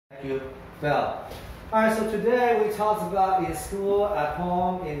you felt. All right, so today we talked about in school, at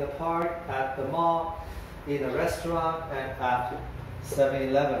home, in the park, at the mall, in a restaurant, and at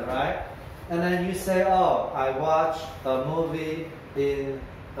 7-Eleven, right? And then you say, oh, I watched a movie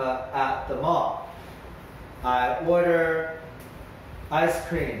at the mall. I order ice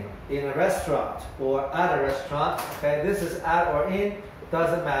cream in a restaurant or at a restaurant. Okay, this is at or in,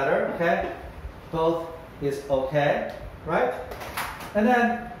 doesn't matter. Okay, both is okay, right? And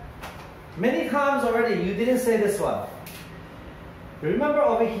then many times already you didn't say this one. Remember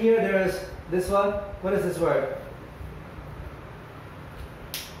over here there is this one. What is this word?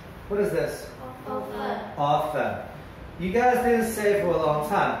 What is this? Often. Often. You guys didn't say it for a long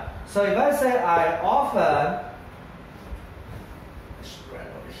time. So if I say I often, right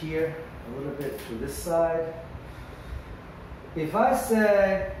over here, a little bit to this side. If I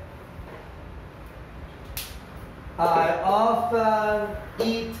say I often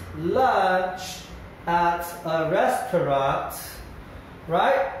eat lunch at a restaurant,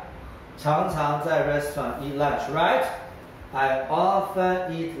 right? 常常在 restaurant eat lunch, right? I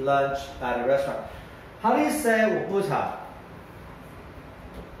often eat lunch at a restaurant. How do you say 我不常?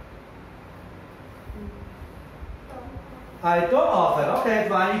 I don't often. Okay,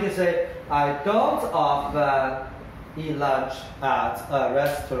 fine. You can say I don't often eat lunch at a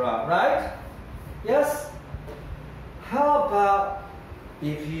restaurant, right? Yes? How about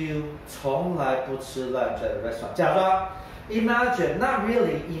if you 从来不吃 lunch at a restaurant? 假装 imagine, not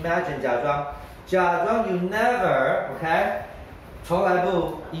really imagine 假装 you never, okay? 从来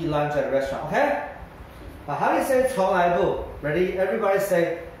不 eat lunch at a restaurant, okay? How do you say 从来不? Ready? Everybody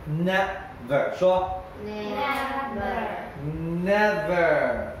say never. 说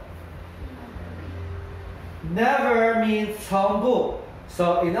Never. Never means 从不.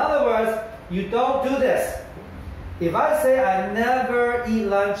 So in other words, you don't do this. If I say I never eat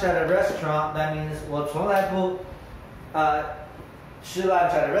lunch at a restaurant, that means 我从来不吃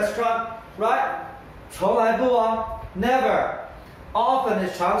lunch at a restaurant, right? 从来不哦 never. Often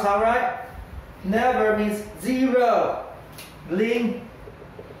is 常常, right? Never means 0, 零.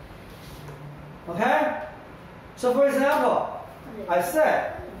 Okay? So for example, I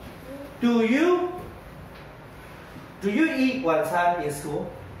said, do you eat 晚餐 in school?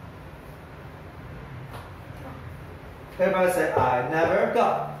 Everybody say, I never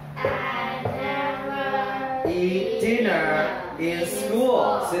go. I never Eat dinner in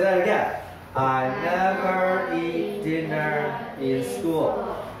school. Say that again. I never eat dinner in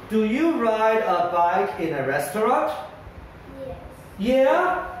school. Do you ride a bike in a restaurant? Yes.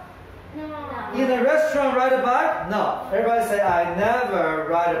 Yeah? No. In a restaurant, ride a bike? No. Everybody say, I never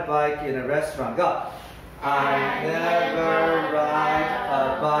ride a bike in a restaurant. Go. I never ride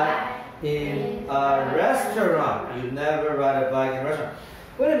a bike in a restaurant. You never ride a bike in a restaurant.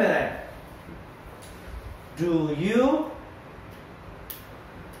 Wait a minute. Do you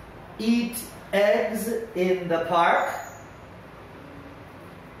eat eggs in the park?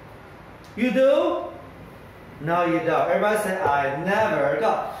 You do? No, you don't. Everybody say, I never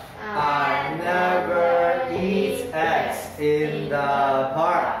go. I never eat eggs in the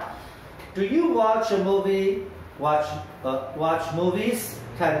park. Do you watch a movie? Watch movies?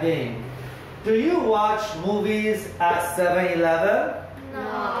 看电影. Do you watch movies at 7-Eleven?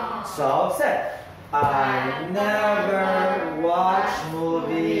 No. So say, I never watch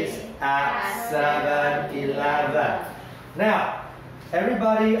movies at 7-Eleven. Now,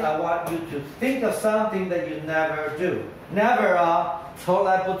 everybody, I want you to think of something that you never do. Never 从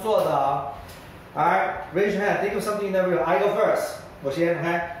来不做的 Alright, raise your hand. Think of something you never do. I go first. 我先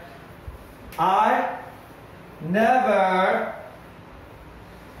okay? I never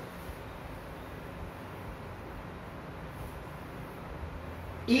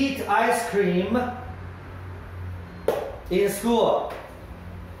eat ice cream in school.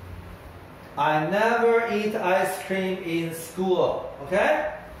 I never eat ice cream in school.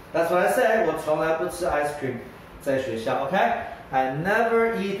 Okay? That's what I said. 我从来不吃 ice cream 在学校. Okay? I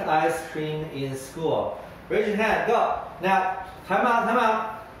never eat ice cream in school. Raise your hand. Go. Now, time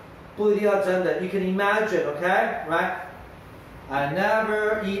out. 不一定要真的. You can imagine. Okay? Right? I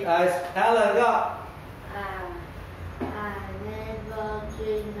never eat ice. Ellen, go. I never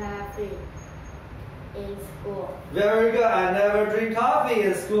drink coffee in school. Very good. I never drink coffee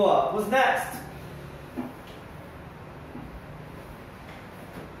in school. What's next?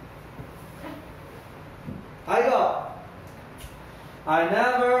 I go. I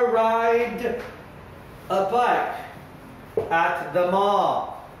never ride a bike at the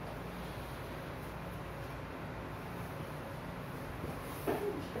mall.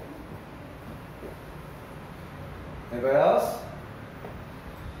 Anybody else?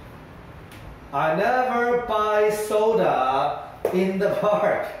 I never buy soda in the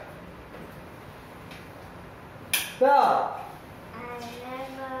park. Bell.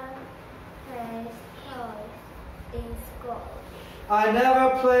 I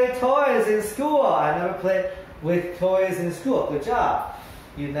never play toys in school. I never play with toys in school. Good job.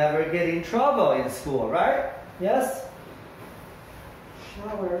 You never get in trouble in school, right? Yes?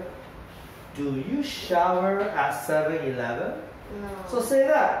 Shower. Do you shower at 7-Eleven? No. So say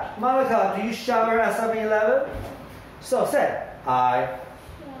that. Monica, do you shower at 7-Eleven? So say, I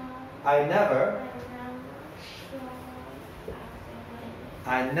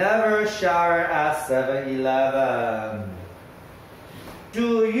never shower at 7-Eleven.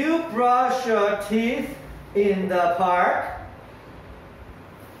 Do you brush your teeth in the park?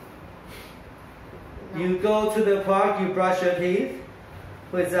 No. You go to the park, you brush your teeth?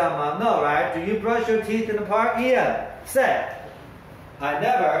 会这样吗? No, right? Do you brush your teeth in the park? Yeah. Say, I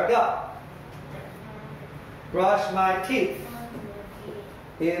never go. Brush my teeth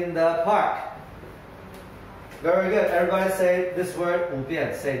in the park. Very good. Everybody say this word 5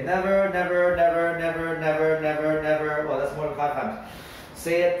遍. Say never, never, never, never, never, never, never. Well, that's more than 5 times.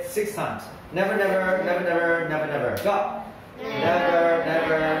 Say it 6 times. Never, never, never, never, never, never. Go. Never,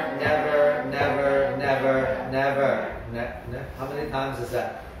 never, never, never, never, never. How many times is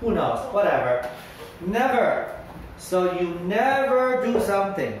that? Who knows? Whatever. Never. So you never do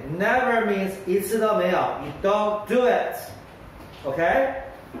something. Never means 一次都没有. You don't do it. Okay?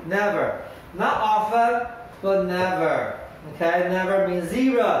 Never. Not often, but never. Okay? Never means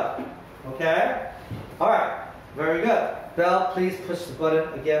 0. Okay? Alright. Very good. Belle, please push the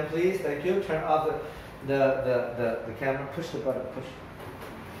button again, please. Thank you. Turn off the camera. Push the button. Push.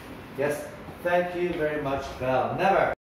 Yes. Thank you very much, Belle. Never.